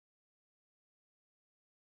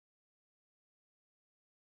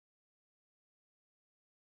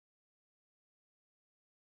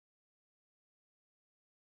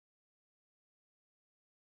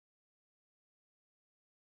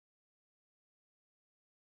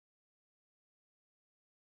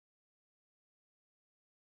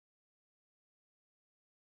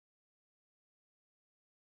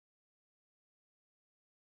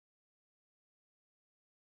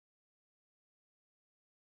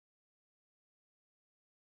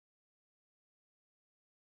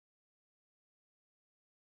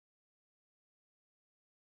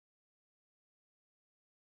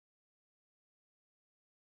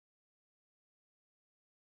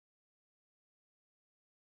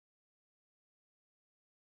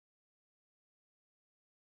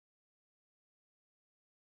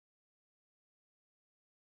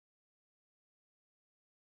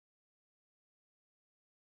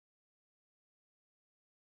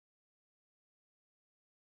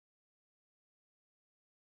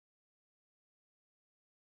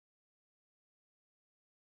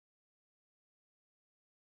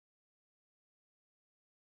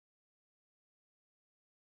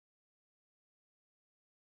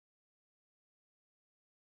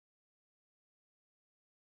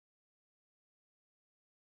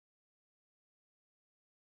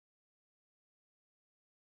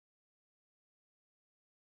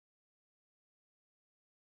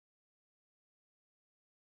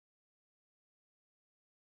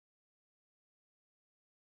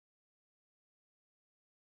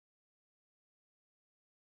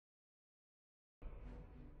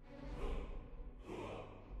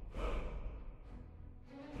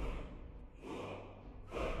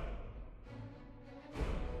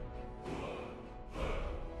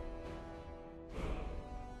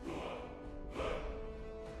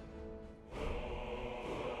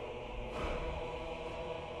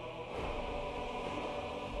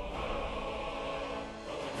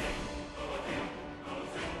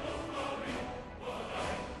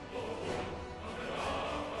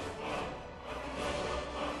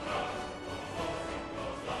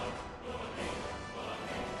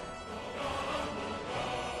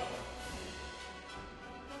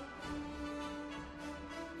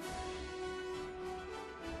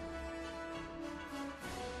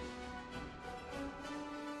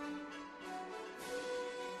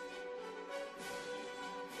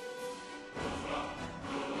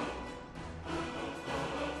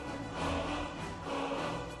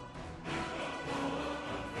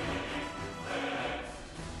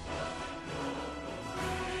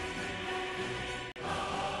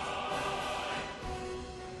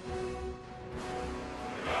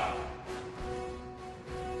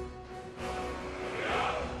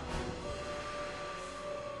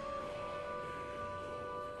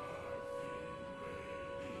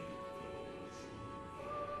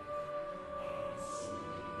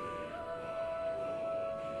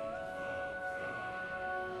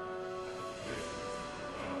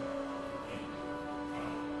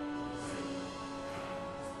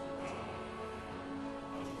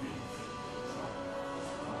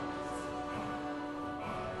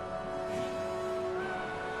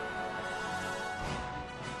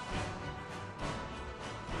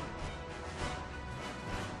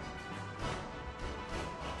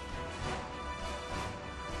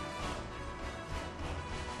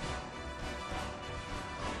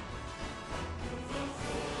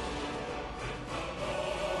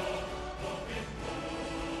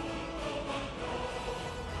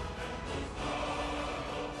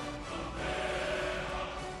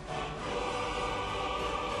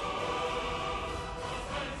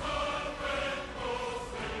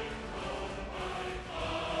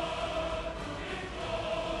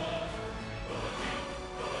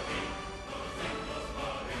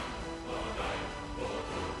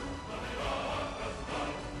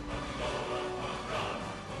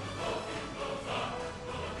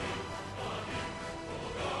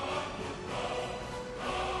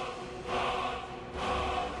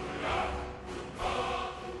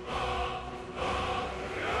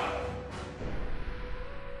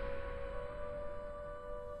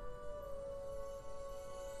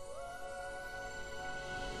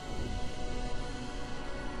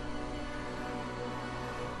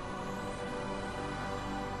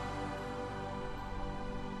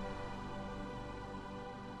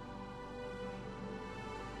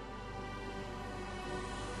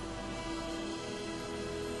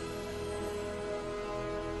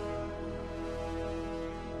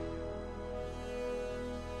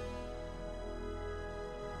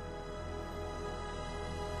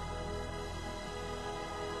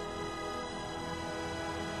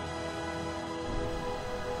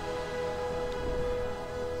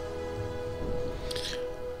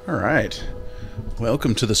All right.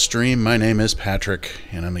 Welcome to the stream. My name is Patrick,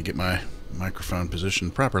 and I'm going to get my microphone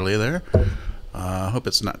positioned properly there. I hope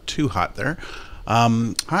it's not too hot there.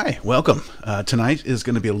 Hi, welcome. Tonight is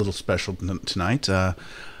going to be a little special tonight.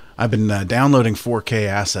 I've been downloading 4K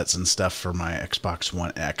assets and stuff for my Xbox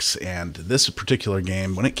One X, and this particular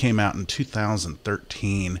game, when it came out in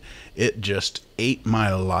 2013, it just ate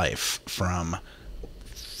my life from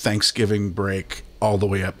Thanksgiving break all the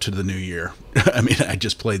way up to the new year. I mean, I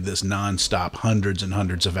just played this nonstop, hundreds and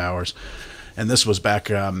hundreds of hours. And this was back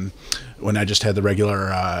when I just had the regular.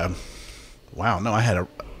 Wow, no, I had a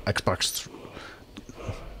Xbox.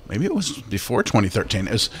 Maybe it was before 2013.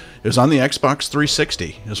 It was on the Xbox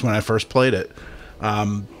 360. Is when I first played it.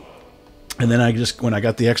 And then when I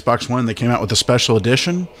got the Xbox One, they came out with a special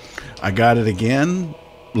edition. I got it again,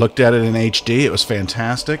 looked at it in HD. It was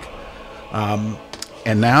fantastic.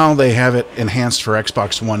 And now they have it enhanced for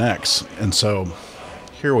Xbox One X, and so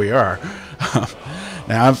here we are.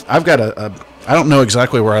 Now I've got I don't know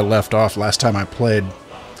exactly where I left off last time I played,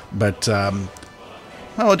 but well,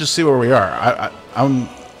 we'll just see where we are. I'm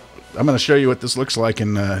going to show you what this looks like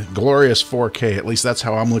in glorious 4K. At least that's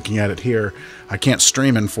how I'm looking at it here. I can't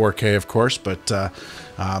stream in 4K, of course, but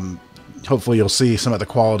hopefully you'll see some of the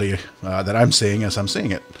quality that I'm seeing as I'm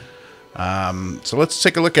seeing it. So let's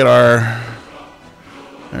take a look at our.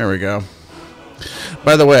 There we go.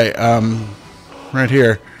 By the way, right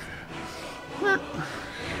here.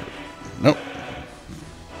 Nope.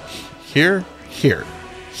 Here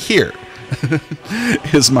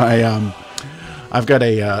is my. I've got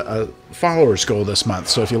a followers goal this month.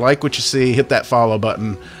 So if you like what you see, hit that follow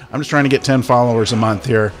button. I'm just trying to get 10 followers a month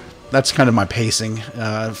here. That's kind of my pacing.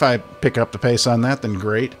 If I pick up the pace on that, then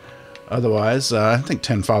great. Otherwise, I think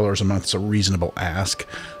 10 followers a month is a reasonable ask.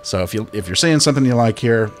 So if you're seeing something you like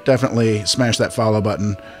here, definitely smash that follow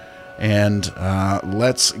button, and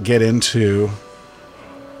let's get into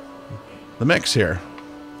the mix here.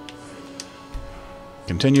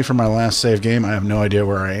 Continue from my last save game. I have no idea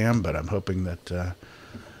where I am, but I'm hoping that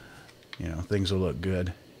things will look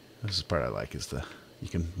good. This is the part I like, is you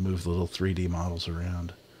can move the little 3D models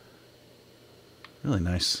around. Really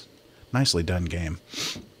nicely done game.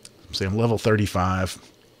 See, I'm level 35.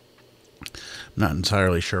 I'm not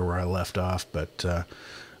entirely sure where I left off, but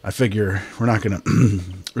I figure we're not going to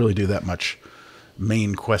really do that much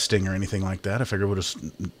main questing or anything like that. I figure it's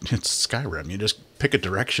Skyrim. You just pick a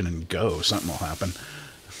direction and go. Something will happen.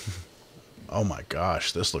 Oh my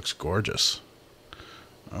gosh, this looks gorgeous.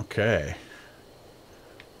 Okay.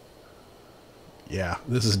 Yeah,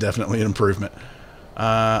 this is definitely an improvement.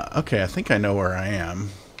 Okay, I think I know where I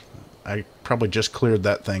am. I probably just cleared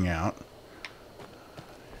that thing out.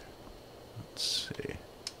 Let's see.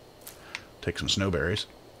 Take some snowberries.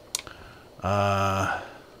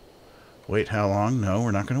 Wait, how long? No, we're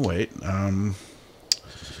not going to wait.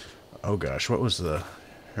 Oh gosh, what was the...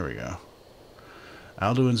 Here we go.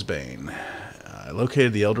 Alduin's Bane. I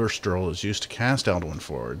located the Elder Scroll is used to cast Alduin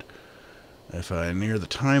forward. If I near the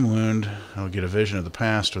Time Wound, I'll get a vision of the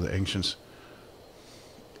past or the ancients...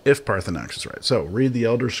 If Parthenax is right. So, read the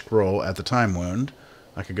Elder Scroll at the Time Wound.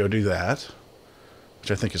 I could go do that, which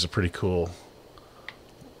I think is a pretty cool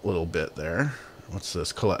little bit there. What's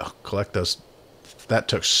this? Collect those. That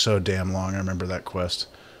took so damn long. I remember that quest.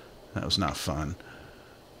 That was not fun.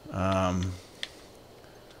 Alright,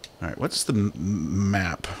 what's the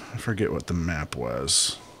map? I forget what the map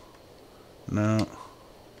was. No.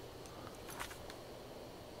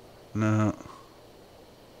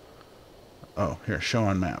 Oh, here, show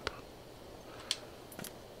on map.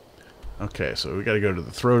 Okay, so we got to go to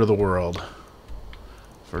the throat of the world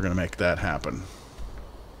if we're going to make that happen.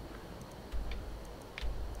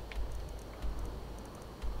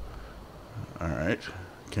 Alright,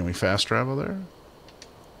 can we fast travel there?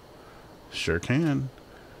 Sure can.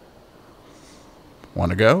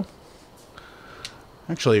 Want to go?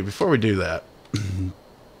 Actually, before we do that,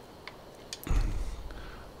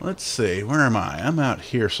 let's see, where am I? I'm out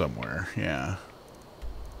here somewhere, yeah.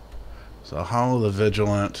 So, Hall of the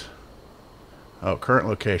Vigilant. Oh, current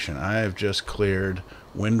location. I have just cleared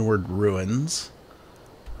Windward Ruins.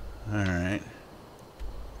 Alright.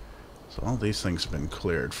 So, all these things have been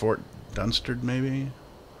cleared. Fort Dunstead, maybe?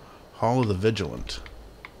 Hall of the Vigilant.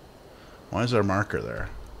 Why is there a marker there?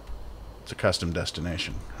 It's a custom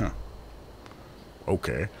destination. Huh.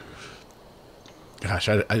 Okay. Gosh,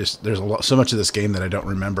 I just, there's so much of this game that I don't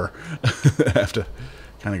remember. I have to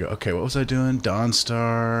kind of go, okay, what was I doing?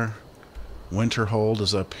 Dawnstar, Winterhold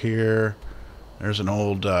is up here. There's an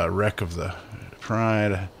old wreck of the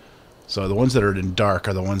Pride. So the ones that are in dark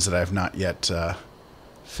are the ones that I have not yet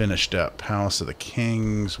finished up. Palace of the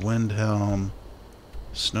Kings, Windhelm.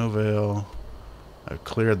 Snowvale. I've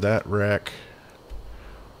cleared that wreck.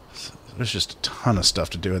 There's just a ton of stuff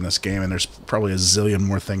to do in this game, and there's probably a zillion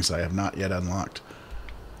more things that I have not yet unlocked.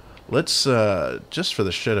 Let's, just for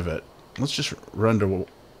the shit of it, let's just run to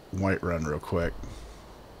Whiterun real quick.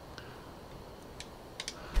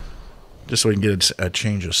 Just so we can get a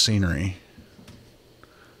change of scenery.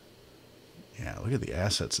 Yeah, look at the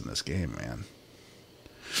assets in this game, man.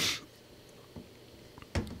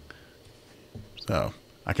 So,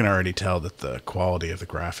 I can already tell that the quality of the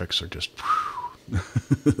graphics are just...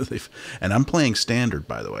 and I'm playing standard,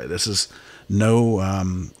 by the way. This is no,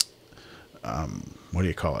 what do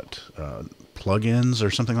you call it? Plugins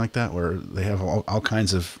or something like that, where they have all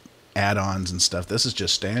kinds of add-ons and stuff. This is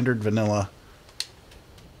just standard vanilla.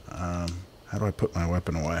 How do I put my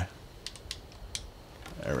weapon away?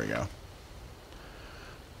 There we go.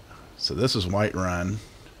 So this is Whiterun.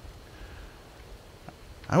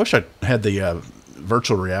 I wish I had the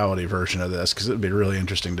virtual reality version of this, because it would be really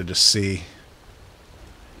interesting to just see,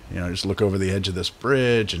 you know, just look over the edge of this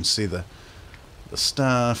bridge and see the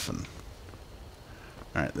stuff. And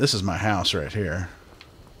all right, this is my house right here.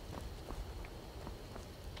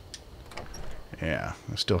 Yeah,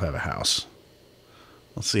 I still have a house.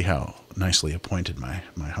 Let's see how nicely appointed my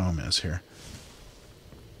home is here.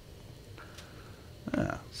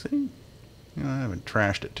 Yeah, see? You know, I haven't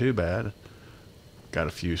trashed it too bad. Got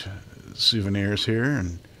a few souvenirs here,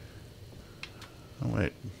 and... Oh,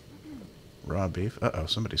 wait. Raw beef? Uh-oh,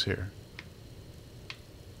 somebody's here.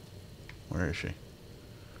 Where is she?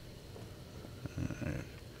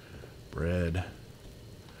 Bread.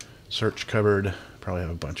 Search cupboard. Probably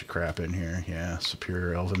have a bunch of crap in here. Yeah,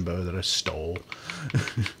 superior elven bow that I stole.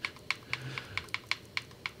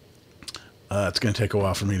 It's going to take a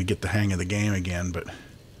while for me to get the hang of the game again, but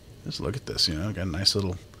just look at this, you know. Got a nice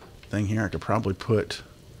little thing here. I could probably put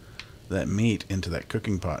that meat into that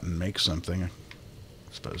cooking pot and make something. I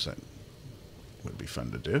suppose that would be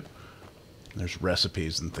fun to do. There's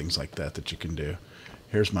recipes and things like that that you can do.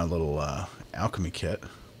 Here's my little alchemy kit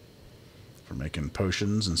for making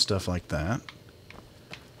potions and stuff like that.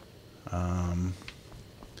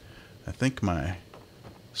 I think my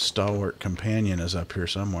stalwart companion is up here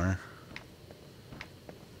somewhere.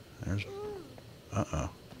 There's... Uh-oh.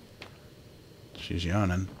 She's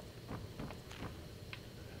yawning.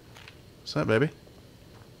 What's that, baby?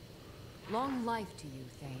 Long life to you,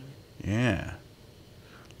 Thane. Yeah.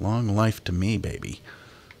 Long life to me, baby.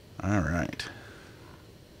 All right.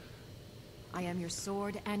 I am your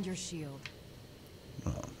sword and your shield.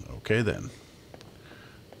 Well, okay then.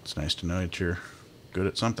 It's nice to know that you're good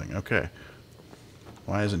at something. Okay.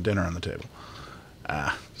 Why isn't dinner on the table?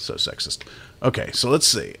 Ah, so sexist. Okay, so let's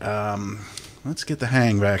see. Let's get the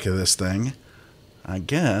hang back of this thing. I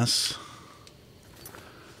guess...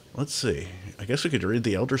 Let's see. I guess we could read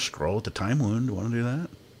the Elder Scroll at the Time Wound. Want to do that?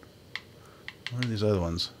 What are these other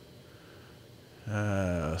ones?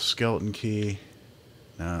 Skeleton key.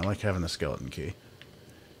 No, I like having the skeleton key.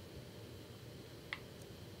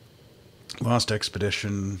 Lost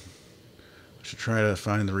Expedition. We should try to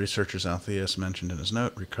find the researchers Altheus mentioned in his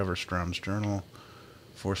note. Recover Strom's journal.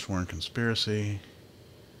 Forsworn Conspiracy.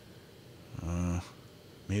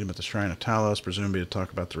 Meet him at the Shrine of Talos, presumably to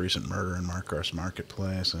talk about the recent murder in Markarth's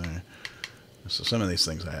Marketplace. So some of these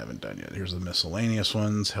things I haven't done yet. Here's the miscellaneous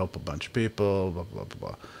ones. Help a bunch of people. Blah, blah, blah,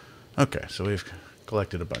 blah. Okay, so we've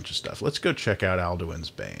collected a bunch of stuff. Let's go check out Alduin's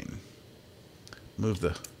Bane. Move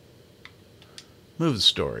the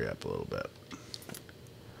story up a little bit.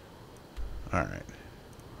 Alright.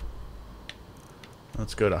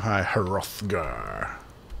 Let's go to High Hrothgar.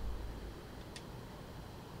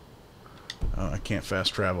 Oh, I can't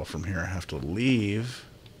fast travel from here. I have to leave.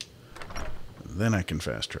 Then I can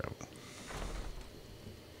fast travel.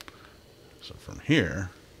 So from here...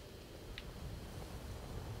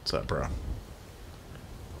 What's up, bro?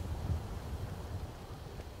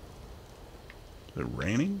 Is it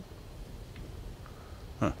raining?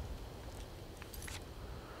 Huh.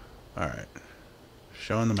 Alright.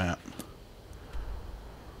 Showing the map.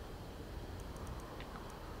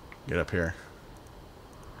 Get up here.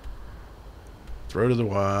 Throw to the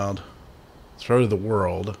wild. Throw to the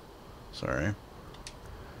world. Sorry.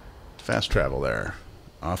 Fast travel there.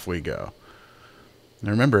 Off we go.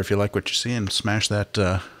 Now remember, if you like what you're seeing, smash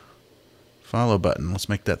that follow button. Let's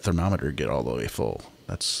make that thermometer get all the way full.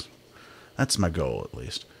 That's my goal, at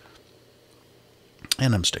least.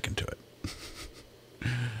 And I'm sticking to it.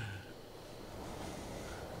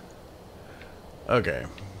 Okay.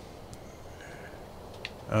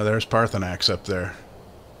 Oh, there's Paarthurnax up there.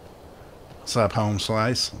 What's up, home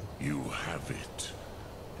slice? You have it.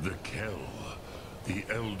 The Kell, the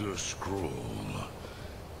Elder Scroll.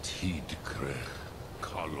 Tidkrech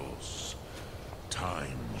Kalos.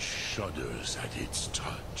 Time shudders at its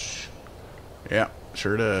touch. Yeah,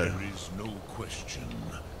 sure does. There is no question.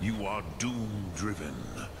 You are doom-driven.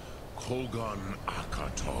 Kolgan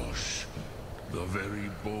Akatosh. The very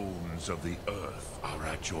bones of the earth are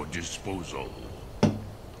at your disposal.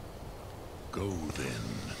 Go then.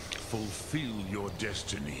 Fulfill your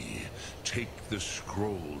destiny. Take the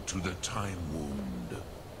scroll to the Time Wound.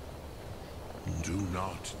 Do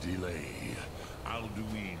not delay.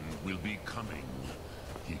 Alduin will be coming.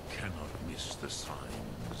 He cannot miss the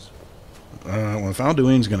signs. Well, if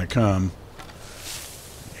Alduin's gonna come...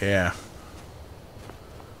 Yeah.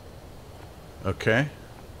 Okay.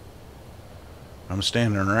 I'm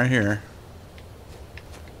standing right here.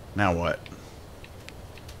 Now what?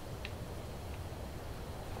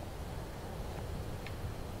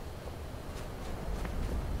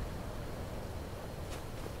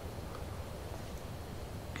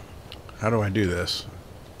 How do I do this?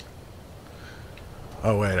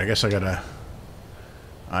 Oh wait, I guess I gotta...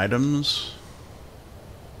 Items.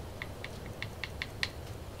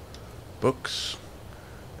 Books.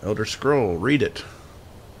 Elder Scroll. Read it.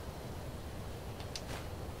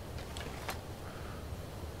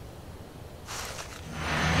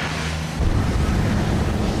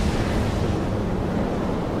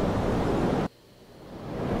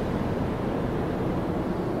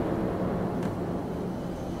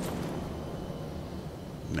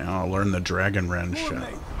 Now I'll learn the Dragon Rend shot.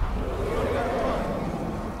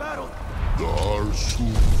 Dar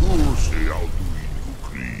Sufurse Alduin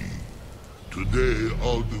Ukri. Today,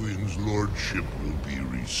 Alduin's lordship will be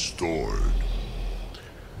restored.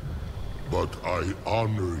 But I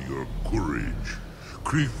honor your courage.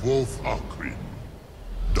 Krifwolf Akrin.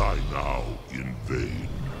 Die now in vain.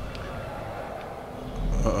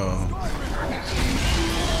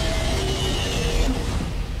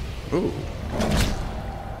 Ooh.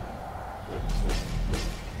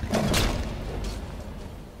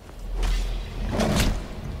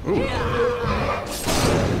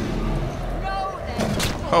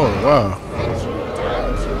 Oh, wow.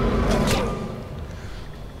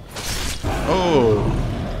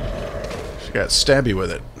 Oh. She got stabby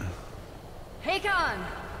with it. Hakon!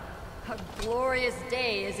 A glorious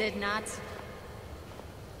day, is it not?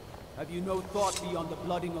 Have you no thought beyond the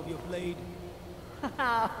blooding of your blade?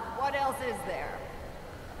 What else is there?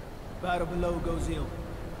 The battle below goes ill.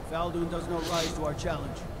 If Alduin does not rise to our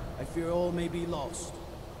challenge, I fear all may be lost.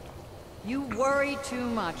 You worry too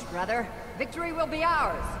much, brother. Victory will be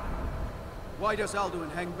ours. Why does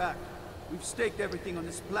Alduin hang back? We've staked everything on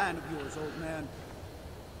this plan of yours, old man.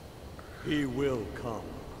 He will come.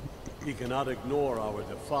 He cannot ignore our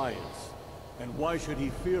defiance. And why should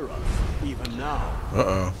he fear us, even now?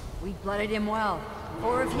 Uh-oh. We blooded him well.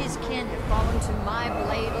 4 of his kin have fallen to my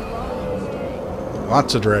blade alone this day.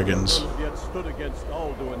 Lots of dragons. Yet stood against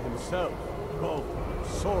Alduin himself. Both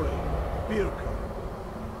Sorin, Birka.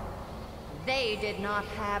 They did not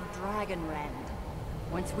have Dragon Rend.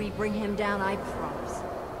 Once we bring him down, I promise,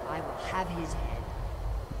 I will have his head.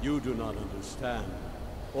 You do not understand.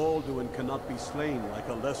 Alduin cannot be slain like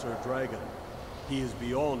a lesser dragon. He is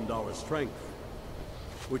beyond our strength.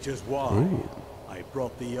 Which is why I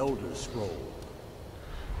brought the Elder Scroll.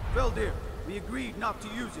 Veldir, we agreed not to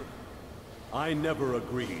use it. I never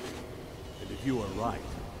agreed. And if you are right,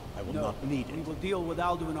 I will not need We it. will deal with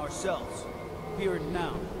Alduin ourselves. Fear it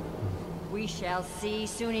now. We shall see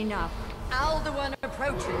soon enough. Alduin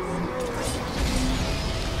approaches.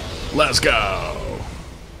 Let's go.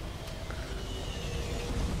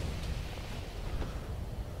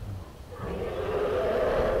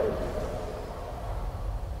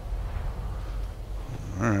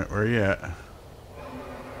 Alright, where are you at?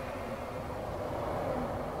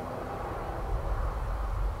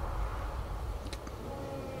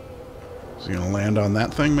 Is he gonna land on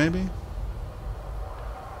that thing, maybe?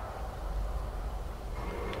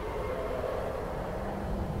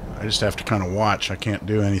 I just have to kind of watch. I can't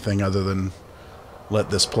do anything other than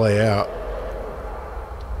let this play out.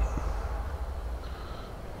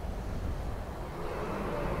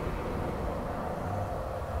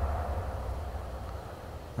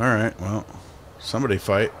 Alright, well, somebody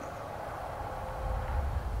fight.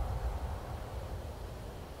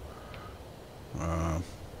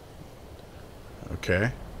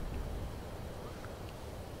 Okay.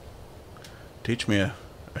 Teach me a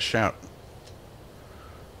shout.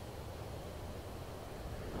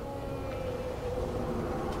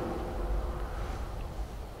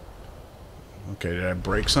 Okay, did I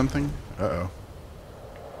break something? Uh-oh.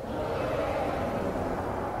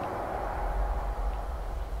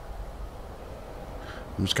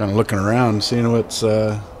 I'm just kind of looking around, seeing what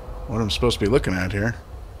I'm supposed to be looking at here.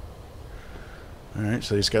 All right,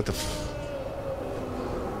 so he's got the.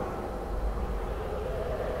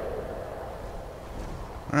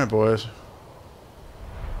 All right, boys.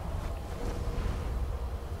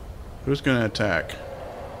 Who's going to attack?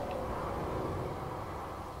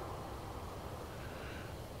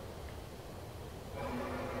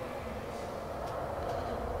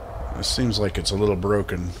 This seems like it's a little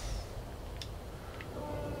broken.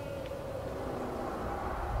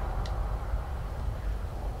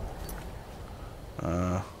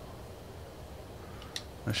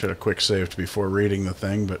 I should have quick saved before reading the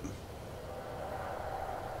thing, but...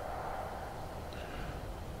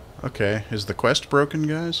 Okay, is the quest broken,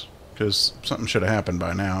 guys? Because something should have happened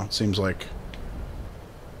by now. It seems like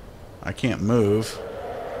I can't move.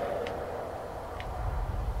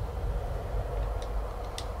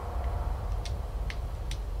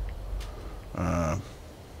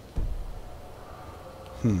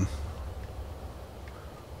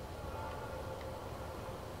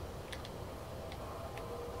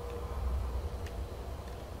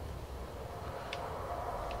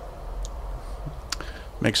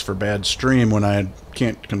 Makes for bad stream when I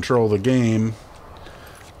can't control the game.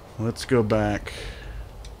 Let's go back.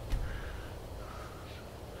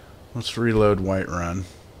 Let's reload Whiterun.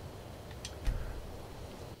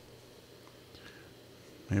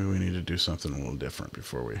 Maybe we need to do something a little different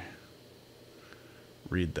before we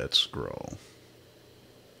read that scroll.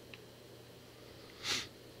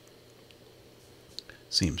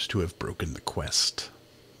 Seems to have broken the quest.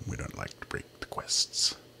 We don't like to break the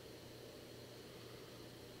quests.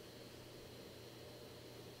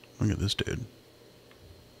 Look at this dude.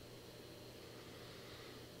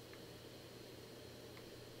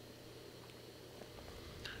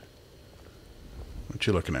 What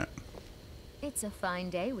you looking at? It's a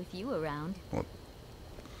fine day with you around. Well,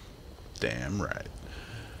 damn right.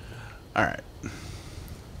 Alright.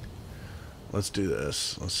 Let's do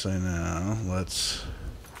this. Let's say now. Let's...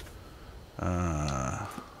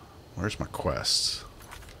 where's my quests?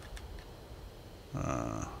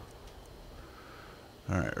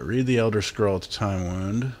 Alright, read the Elder Scroll to Time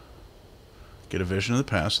Wound. Get a vision of the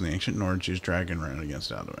past, and the ancient Nords use Dragon Rend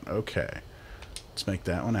against Alduin. Okay. Let's make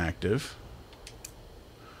that one active.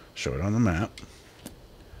 Show it on the map.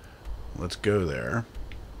 Let's go there.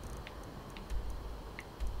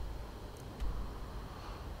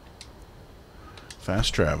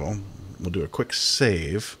 Fast travel. We'll do a quick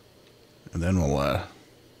save, and then we'll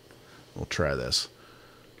try this.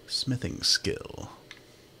 Smithing skill.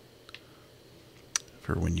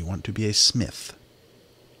 For when you want to be a smith.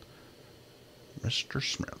 Mr.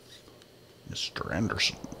 Smith. Mr.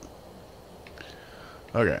 Anderson.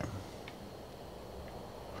 Okay.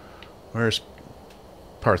 Where's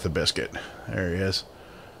Partha Biscuit? There he is.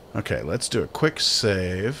 Okay, let's do a quick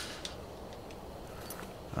save.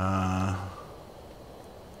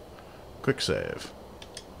 Quick save.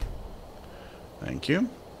 Thank you.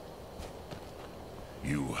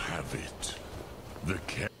 You have it. The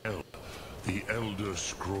Kell, the Elder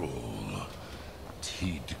Scroll.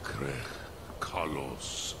 Tidkrech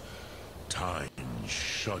Kalos. Time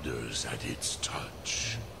shudders at its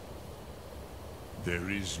touch. There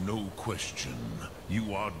is no question.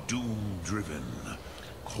 You are doom-driven.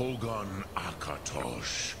 Kogan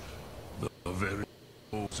Akatosh. The very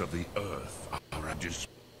souls of the earth are at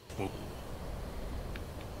disposal.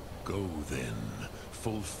 Go then.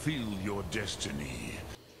 Fulfill your destiny.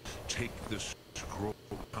 Take the scroll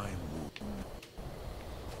time wound.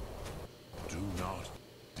 Do not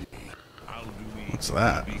delay. Alduin What's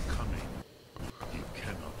that? will be coming. You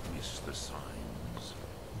cannot miss the signs.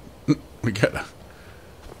 We got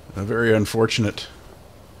a very unfortunate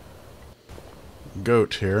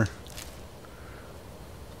goat here.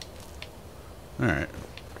 Alright.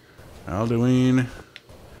 Alduin.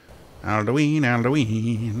 Alduin,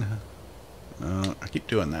 Alduin. No, I keep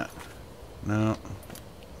doing that. No.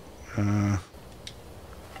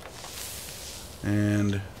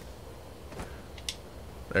 And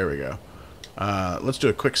there we go. Let's do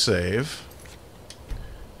a quick save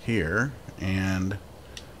here and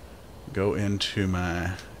go into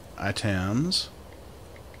my items,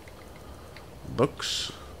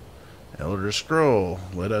 books, Elder Scroll.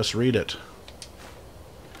 Let us read it.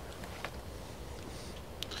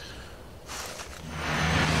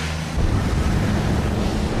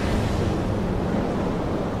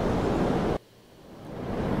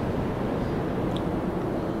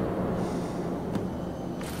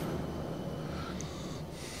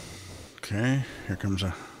 Okay, here comes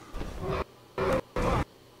a...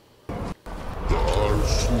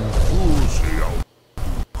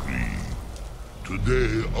 To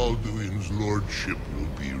Today, Alduin's lordship will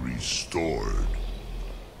be restored.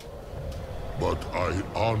 But I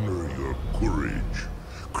honor your courage.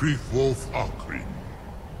 Kriegwolf Akrin.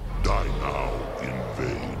 Die now in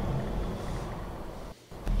vain.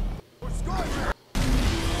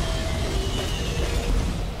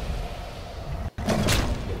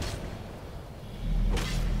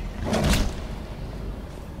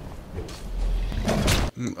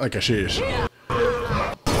 Like a sheesh.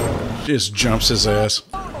 Just jumps his ass.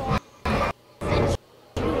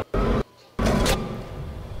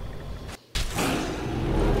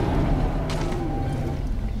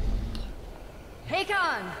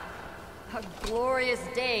 Hakon! A glorious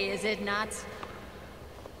day, is it not?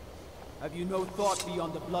 Have you no thought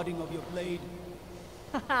beyond the blooding of your blade?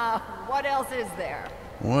 What else is there?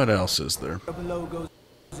 What else is there? Below goes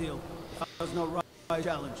ill. Does not rise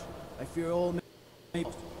challenge. I fear all may.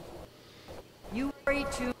 You worry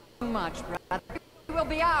too much, brother. It will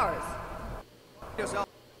be ours. Yes, I'll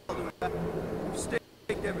do that. You've staked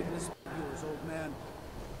everything this yours, old man.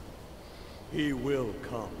 He will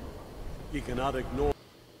come. He cannot ignore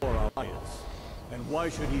our alliance. And why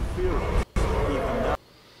should he fear us, even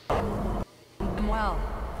now? Well,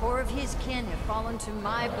 4 of his kin have fallen to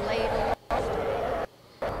my blade.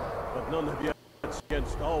 But none have yet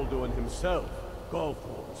against Alduin himself.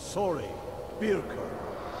 Galthor, Sori, Birka.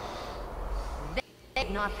 They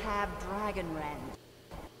did not have Dragonrend.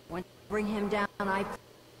 When I bring him down, I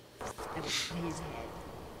will his head.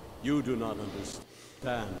 You do not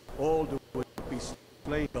understand. Alduin will be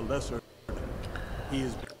slain the lesser. He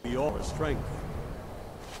is beyond our strength.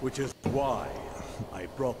 Which is why I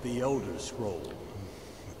brought the Elder Scroll.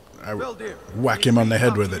 I whack him on the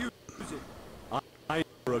head with it. I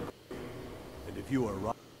never agree. And if you are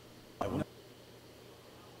right, I will.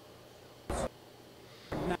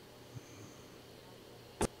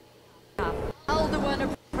 Alduin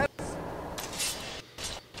approaches.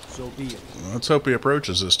 So be it. Let's hope he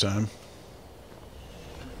approaches this time.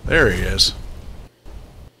 There he is.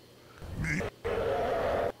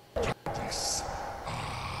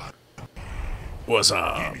 What's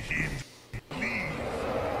up?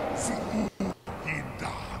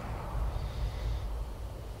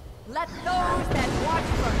 Let those that watch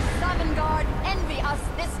from Sovngarde envy us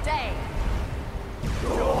this day.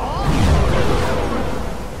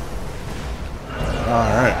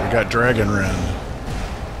 Alright, we got Dragonrend.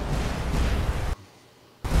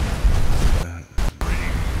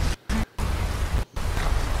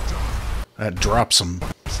 That drops him.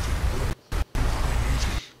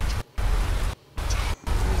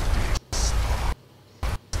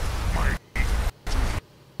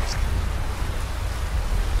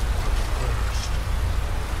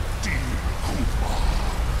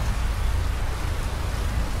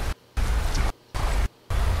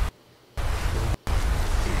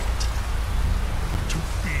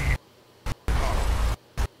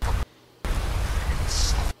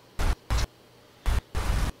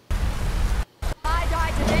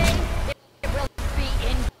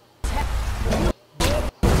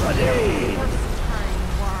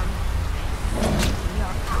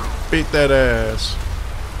 Beat that ass.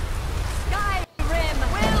 Skyrim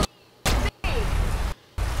will be.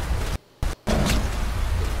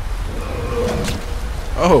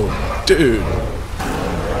 Oh, dude.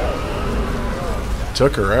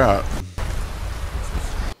 Took her out.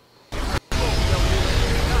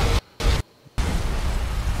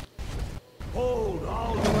 Hold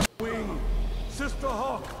Alduin's wing. Sister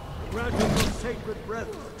Hawk, grant us your sacred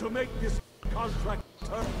breath to make this contract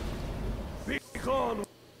turn. Be gone,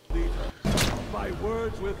 leader. By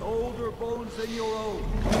words with older bones than your own,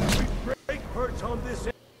 we break perch on this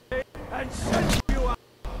day and send you out.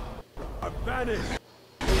 Are banished.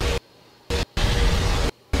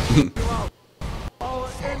 You out. Our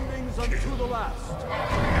endings unto the last.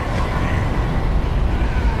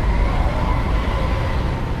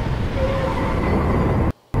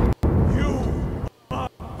 You are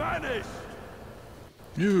banished.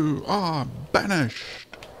 You are banished.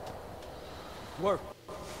 Work.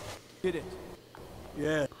 Did it.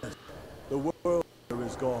 Yes, the world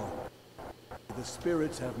is gone. The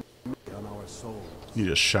spirits have mercy on our souls. You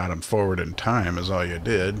just shot him forward in time is all you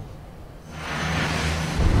did.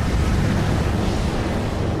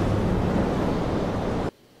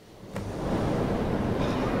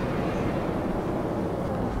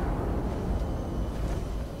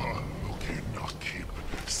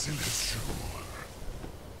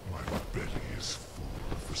 My belly is full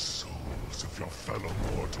of the souls of your fellow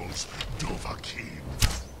mortals, Dovahkiin.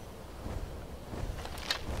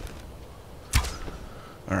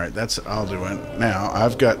 Alright, that's Alduin. Now,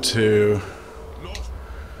 I've got to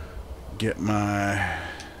get my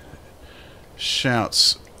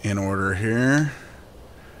shouts in order here.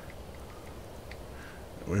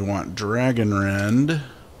 We want Dragonrend.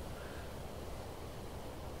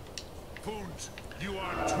 Punt, you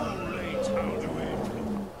are too late,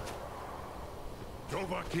 Alduin.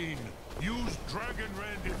 Dovahkiin, use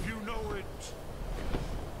Dragonrend if you know it.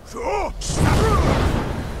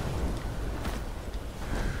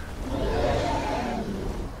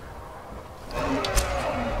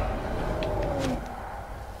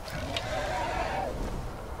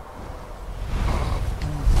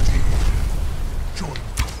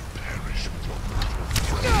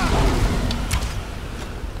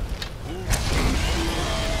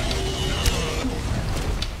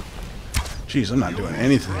 Jeez, I'm not doing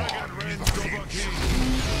anything.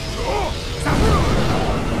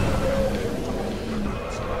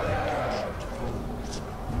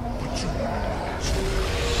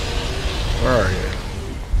 Where are you?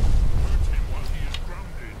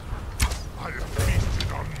 I have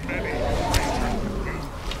feasted on many greater than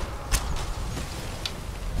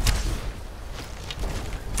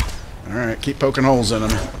you. Alright, keep poking holes in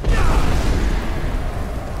them.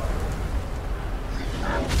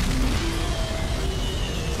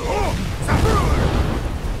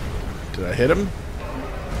 Did I hit him?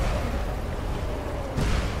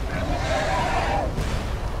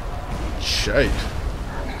 Shite.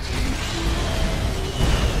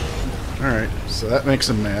 Alright, so that makes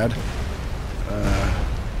him mad.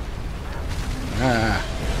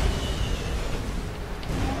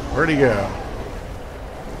 Where'd he go?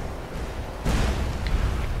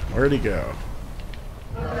 Where'd he go?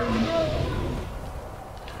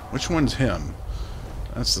 Which one's him?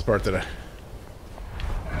 That's the part that I...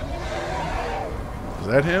 Is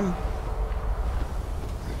that him?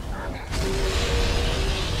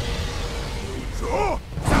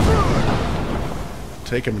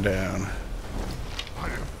 Take him down. I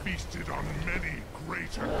have feasted on many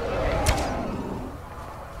greater.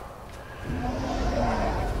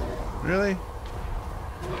 Really?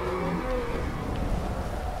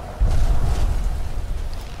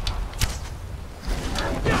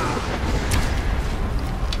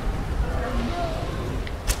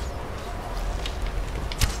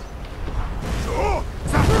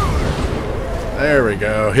 There we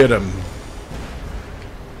go. Hit him.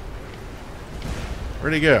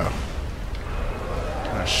 Where'd he go?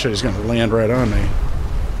 Oh shit, he's gonna land right on me.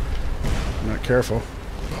 I'm not careful.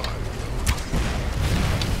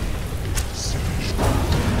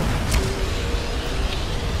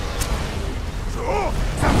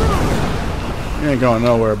 You ain't going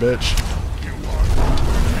nowhere, bitch.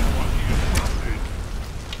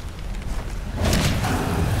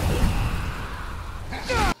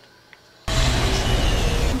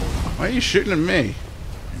 Why are you shooting at me?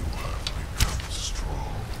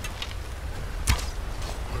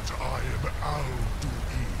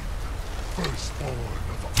 Firstborn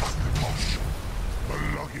of Akatosh,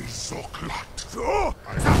 Malagi Zoklat. I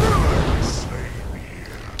will be slain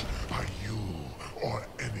here by you or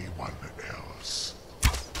anyone else.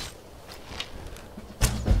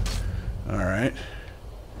 Alright.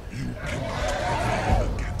 You cannot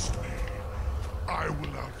prevail against me. I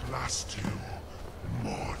will outlast you,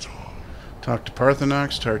 mortal. Talk to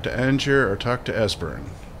Parthenox, talk to Anger, or talk to Esbern.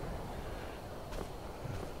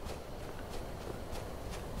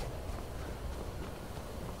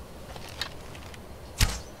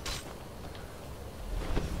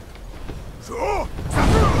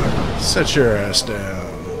 Set your ass down.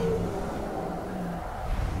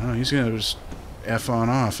 Oh, he's gonna just F on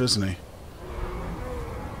off, isn't he?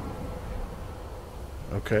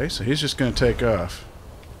 Okay, so he's just gonna take off.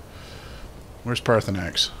 Where's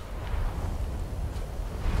Parthenax?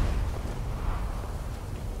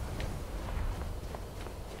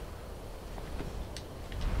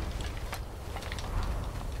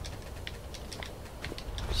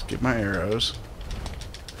 Let's get my arrows.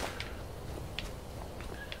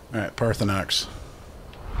 Alright, Parthenax.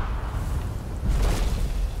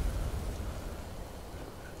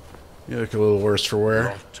 You look a little worse for wear.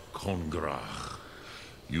 Rot Kongrach.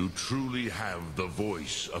 You truly have the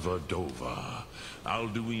voice of a Dova.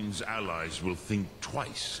 Alduin's allies will think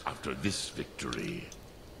twice after this victory.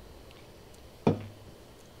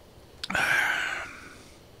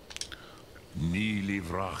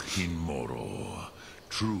 Nilivrachin Moro.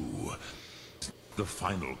 True. The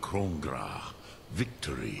final Kongrach.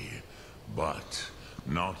 Victory. But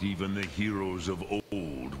not even the heroes of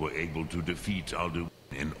old were able to defeat Alduin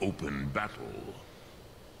in open battle.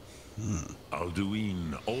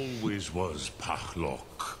 Alduin always was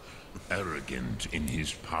Pachlok, arrogant in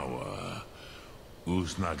his power.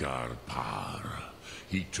 Uznagar Par,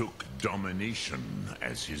 he took domination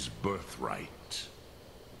as his birthright.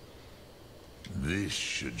 This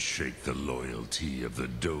should shake the loyalty of the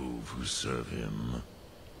Dove who serve him.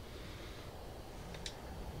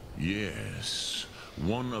 Yes,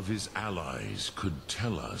 one of his allies could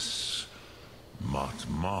tell us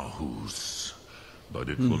Matmahus, but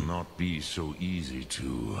it will not be so easy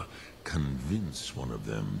to convince one of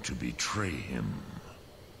them to betray him.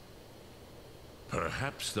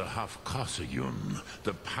 Perhaps the Hafkasayun,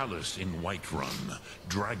 the palace in Whiterun,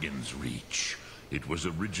 Dragon's Reach. It was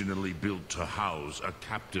originally built to house a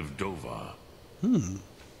captive Dova.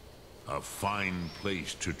 A fine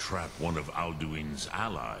place to trap one of Alduin's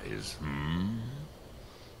allies,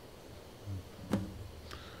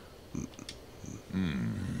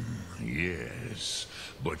 Yes,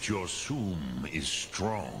 but your Soom is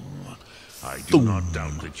strong. I do not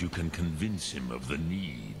doubt that you can convince him of the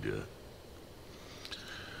need.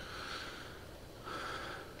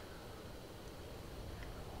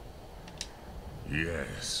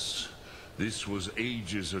 Yes, this was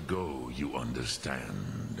ages ago, you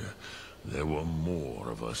understand. There were more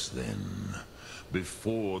of us then.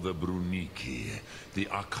 Before the Bruniki, the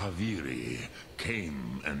Akaviri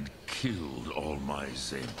came and killed all my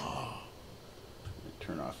Zema.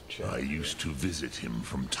 Turn off chat. I used to visit him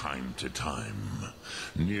from time to time,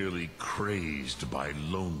 nearly crazed by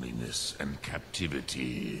loneliness and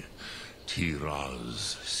captivity.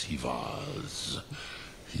 Tiraz Sivaz.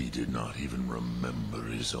 He did not even remember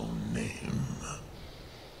his own name.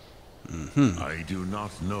 I do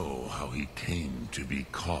not know how he came to be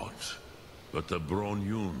caught, but the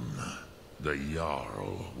Bronyun, the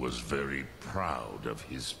Jarl, was very proud of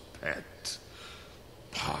his pet,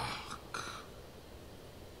 Pak.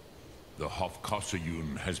 The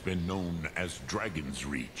Hofkasayun has been known as Dragon's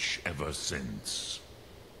Reach ever since.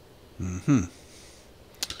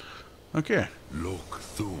 Okay. Lok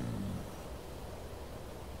Thum.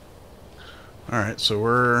 Alright, so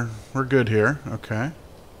we're good here. Okay.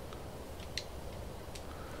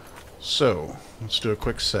 So, let's do a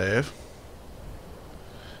quick save.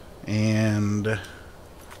 And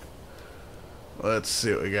let's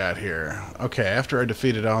see what we got here. Okay, after I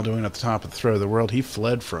defeated Alduin at the top of the throat of the world, he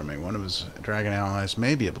fled from me. One of his dragon allies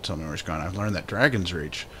may be able to tell me where he's gone. I've learned that Dragon's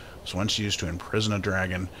Reach was once used to imprison a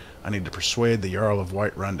dragon. I need to persuade the Jarl of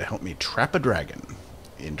Whiterun to help me trap a dragon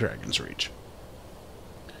in Dragon's Reach.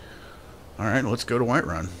 Alright, let's go to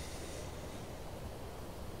Whiterun.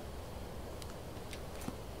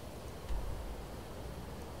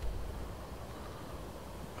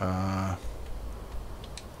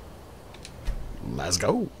 Let's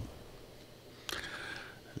go.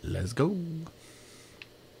 Let's go. And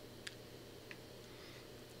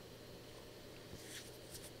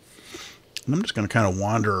I'm just going to kind of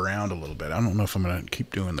wander around a little bit. I don't know if I'm going to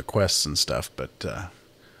keep doing the quests and stuff, but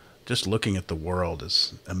just looking at the world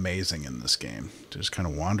is amazing in this game. Just kind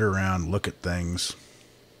of wander around, look at things,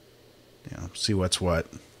 you know, see what's what.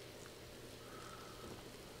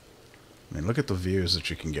 I mean, look at the views that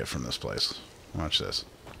you can get from this place. Watch this.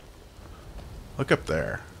 Look up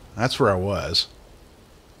there. That's where I was.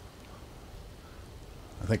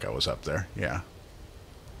 I think I was up there. Yeah.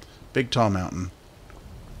 Big tall mountain.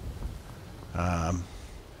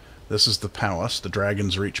 This is the palace, the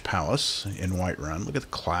Dragon's Reach Palace in Whiterun. Look at the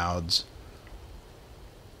clouds.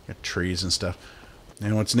 Got trees and stuff.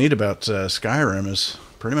 And what's neat about Skyrim is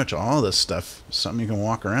pretty much all of this stuff is something you can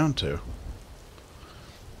walk around to.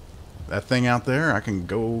 That thing out there, I can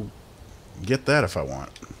go get that if I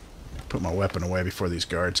want. Put my weapon away before these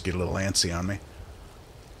guards get a little antsy on me.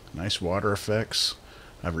 Nice water effects.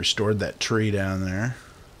 I've restored that tree down there.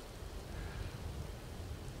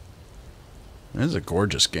 This is a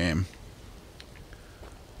gorgeous game.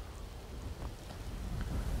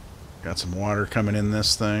 Got some water coming in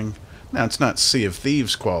this thing. Now, it's not Sea of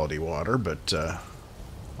Thieves quality water, but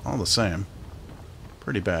all the same,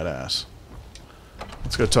 pretty badass.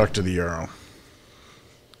 Let's go talk to the Jarl.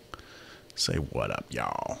 Say, what up,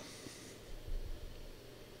 y'all?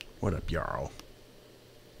 What up, Jarl?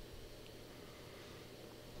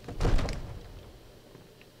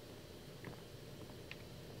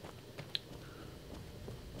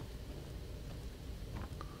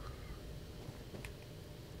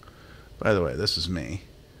 By the way, this is me.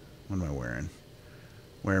 What am I wearing?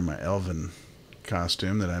 Wearing my elven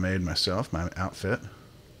costume that I made myself, my outfit.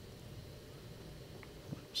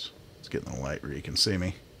 Oops. Let's get in the light where you can see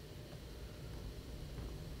me.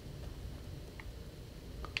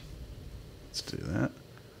 Let's do that.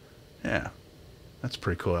 Yeah. That's a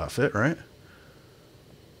pretty cool outfit, right?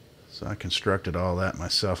 So I constructed all that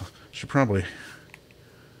myself. Should probably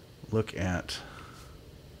look at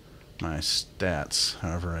my stats,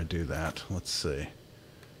 however I do that. Let's see.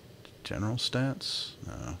 General stats?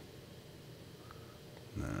 No.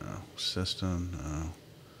 No. System? No.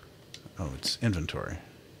 Oh, it's inventory.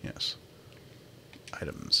 Yes.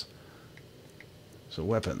 Items. So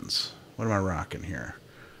weapons. What am I rocking here?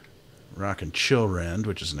 Rocking Chillrend,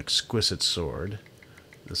 which is an exquisite sword.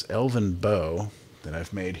 This elven bow that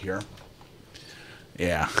I've made here.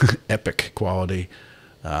 Yeah, epic quality.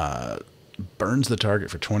 Burns the target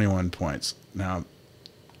for 21 points. Now,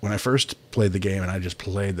 when I first played the game, and I just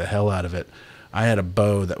played the hell out of it, I had a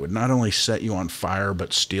bow that would not only set you on fire,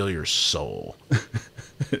 but steal your soul.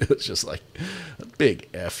 It was just like a big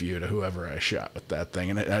F you to whoever I shot with that thing.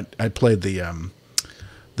 And I played the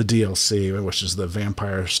DLC, which is the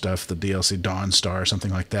vampire stuff, the DLC Dawnstar,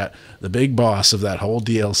 something like that. The big boss of that whole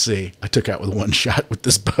DLC, I took out with one shot with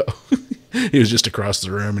this bow. He was just across the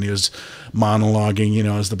room, and he was monologuing, you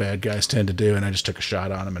know, as the bad guys tend to do, and I just took a shot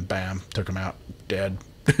on him, and bam, took him out, dead.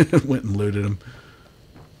 Went and looted him.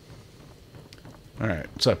 Alright,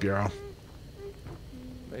 what's up, Jarl?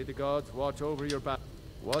 May the gods watch over your back.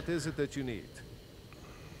 What is it that you need?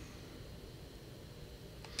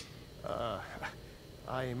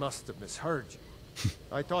 I must have misheard you.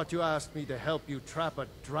 I thought you asked me to help you trap a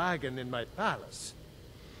dragon in my palace.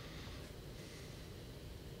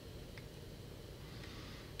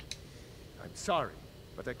 I'm sorry,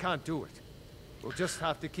 but I can't do it. We'll just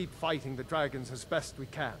have to keep fighting the dragons as best we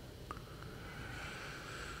can.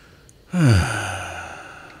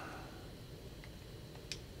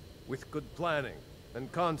 With good planning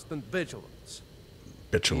and constant vigilance.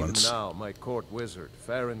 Vigilance. Even now, my court wizard,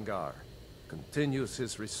 Farengar, continues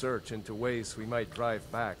his research into ways we might drive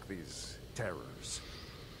back these terrors.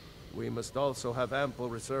 We must also have ample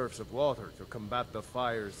reserves of water to combat the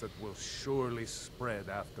fires that will surely spread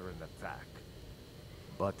after an attack.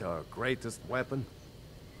 But our greatest weapon?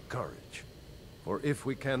 Courage. For if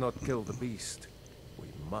we cannot kill the beast, we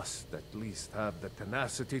must at least have the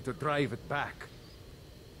tenacity to drive it back.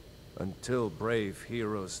 Until brave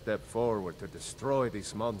heroes step forward to destroy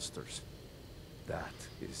these monsters, that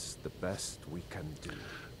is the best we can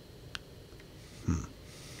do.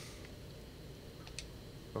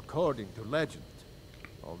 According to legend,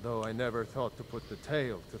 although I never thought to put the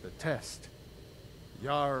tale to the test,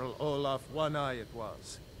 Jarl Olaf One-Eye it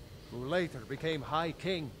was, who later became High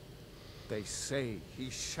King. They say he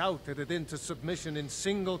shouted it into submission in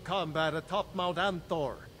single combat atop Mount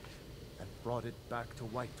Anthor, and brought it back to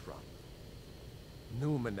Whiterun.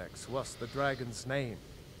 Numenex was the dragon's name.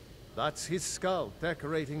 That's his skull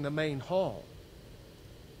decorating the main hall.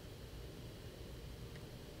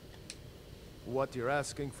 What you're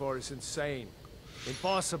asking for is insane.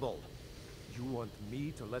 Impossible. You want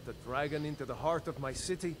me to let a dragon into the heart of my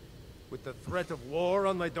city, with the threat of war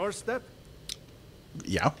on my doorstep?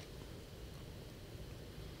 Yeah.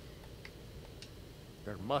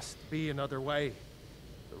 There must be another way.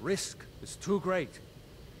 The risk is too great.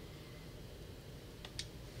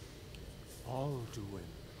 Alduin,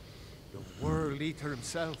 the World Eater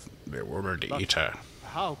himself. The World Eater.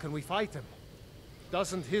 How can we fight him?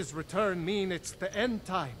 Doesn't his return mean it's the end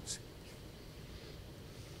times?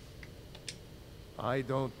 I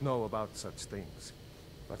don't know about such things,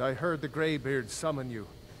 but I heard the Greybeard summon you.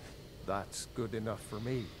 That's good enough for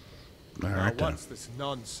me. All Now right, then. what's this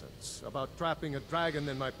nonsense about trapping a dragon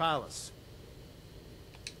in my palace?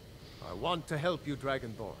 I want to help you,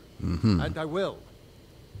 Dragonborn, and I will,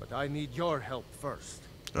 but I need your help first.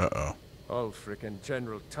 Uh-oh. Ulfric and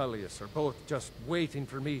General Tullius are both just waiting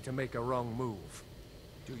for me to make a wrong move.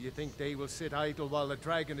 Do you think they will sit idle while the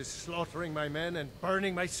dragon is slaughtering my men and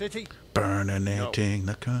burning my city? Burning the I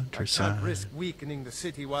can't countryside. risk weakening the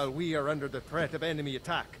city while we are under the threat of enemy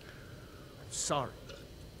attack. I'm sorry.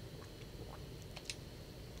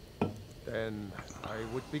 Then I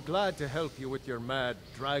would be glad to help you with your mad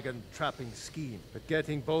dragon trapping scheme, but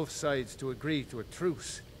getting both sides to agree to a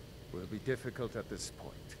truce will be difficult at this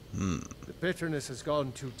point. The bitterness has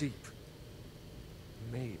gone too deep.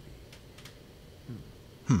 Maybe.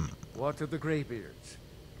 What of the Greybeards?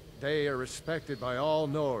 They are respected by all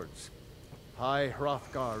Nords. High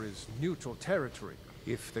Hrothgar is neutral territory.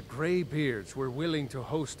 If the Greybeards were willing to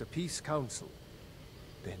host a peace council,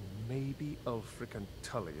 then maybe Ulfric and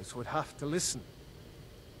Tullius would have to listen.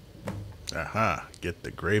 Aha. Get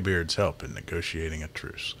the Greybeard's help in negotiating a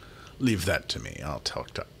truce. Leave that to me. I'll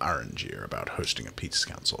talk to Arendir about hosting a peace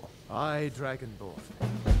council. Aye, Dragonborn.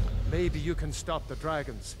 Maybe you can stop the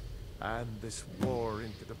dragons, and this war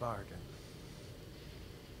into the bargain.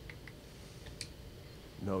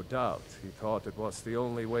 No doubt, he thought it was the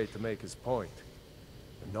only way to make his point.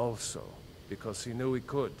 And also, because he knew he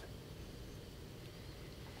could.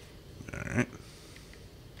 All right.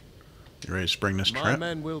 You ready to spring this My trap?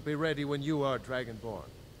 men will be ready when you are, Dragonborn.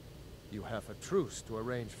 You have a truce to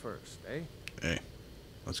arrange first, eh? Hey,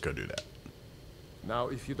 let's go do that. Now,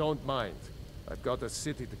 if you don't mind, I've got a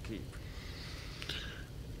city to keep.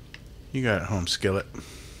 You got it home, Skillet.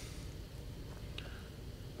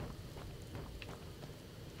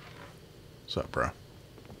 What's up, bro?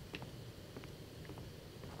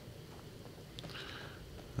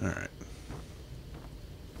 All right.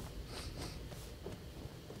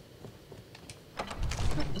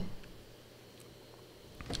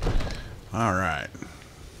 All right.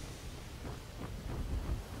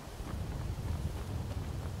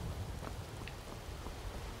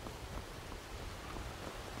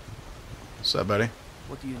 What's up, buddy?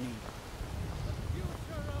 What do you need?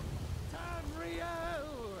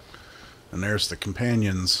 And there's the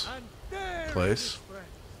companion's place.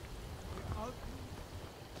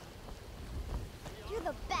 You're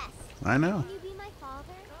the best. I know. Can you be my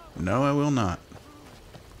father? No, I will not.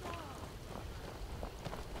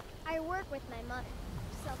 I work with my mother.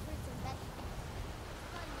 Sell fruits and vegetables.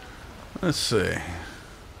 Let's see.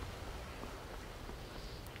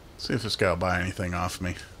 See if this guy will buy anything off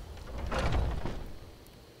me.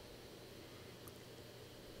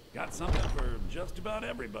 Got something for just about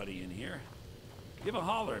everybody in here. Give a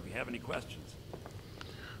holler if you have any questions.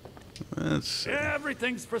 Let's see.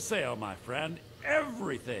 Everything's for sale, my friend.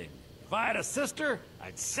 Everything. If I had a sister,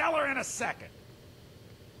 I'd sell her in a second.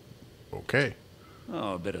 Okay.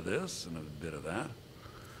 Oh, a bit of this and a bit of that.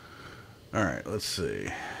 All right, let's see.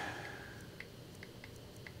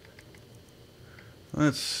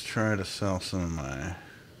 Let's try to sell some of my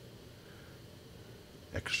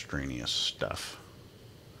extraneous stuff.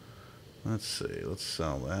 Let's see. Let's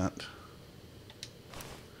sell that.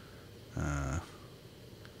 I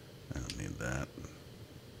don't need that.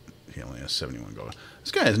 He only has 71 gold.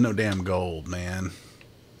 This guy has no damn gold, man.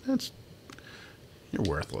 You're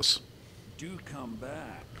worthless. Do come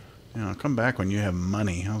back. You know, come back when you have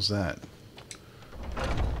money. How's that?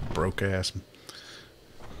 Broke ass.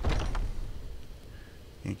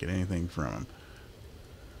 Can't get anything from him.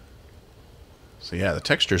 So yeah, the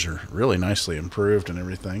textures are really nicely improved and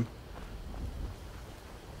everything.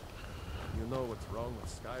 You know what's wrong with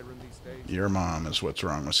Skyrim these days? Your mom is what's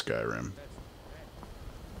wrong with Skyrim.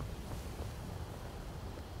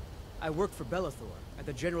 I work for Bellathor at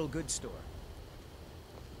the General Goods Store.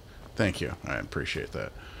 Thank you. I appreciate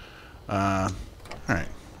that. Alright,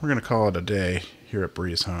 we're going to call it a day here at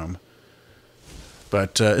Bree's home.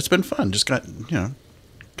 But it's been fun. Just got, you know,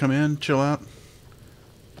 come in, chill out.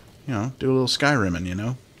 You know, do a little Skyrimming, you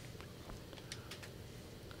know.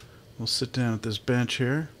 We'll sit down at this bench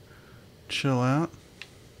here, chill out.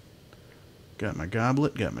 Got my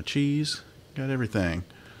goblet, got my cheese, got everything.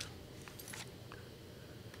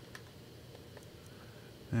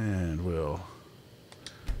 And we'll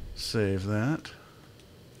save that.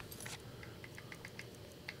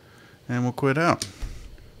 And we'll quit out.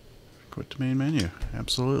 Quit the main menu.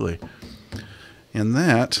 Absolutely. And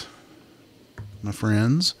that, my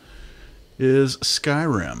friends, is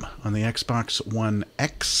Skyrim on the Xbox One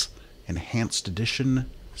X Enhanced Edition,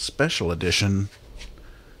 Special Edition,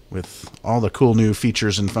 with all the cool new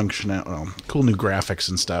features and functionality, well, cool new graphics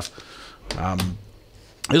and stuff.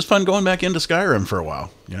 It was fun going back into Skyrim for a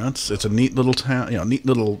while. You know, it's a neat little town, neat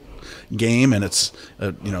little game, and it's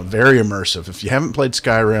very immersive. If you haven't played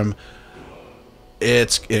Skyrim,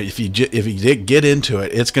 if you get into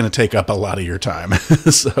it, it's going to take up a lot of your time.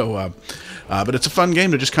 So, but it's a fun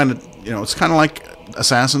game to just kind of, it's kind of like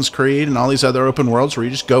Assassin's Creed and all these other open worlds where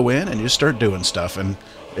you just go in and you just start doing stuff, and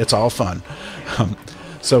it's all fun.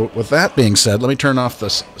 So with that being said, let me turn off the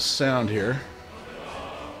sound here.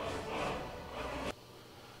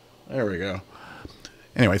 There we go.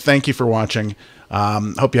 Anyway, thank you for watching.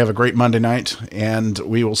 Hope you have a great Monday night, and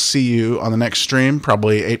we will see you on the next stream,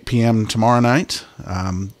 probably 8 p.m. tomorrow night.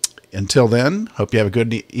 Until then, hope you have a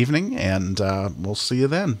good evening, and we'll see you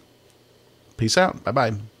then. Peace out.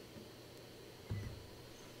 Bye-bye.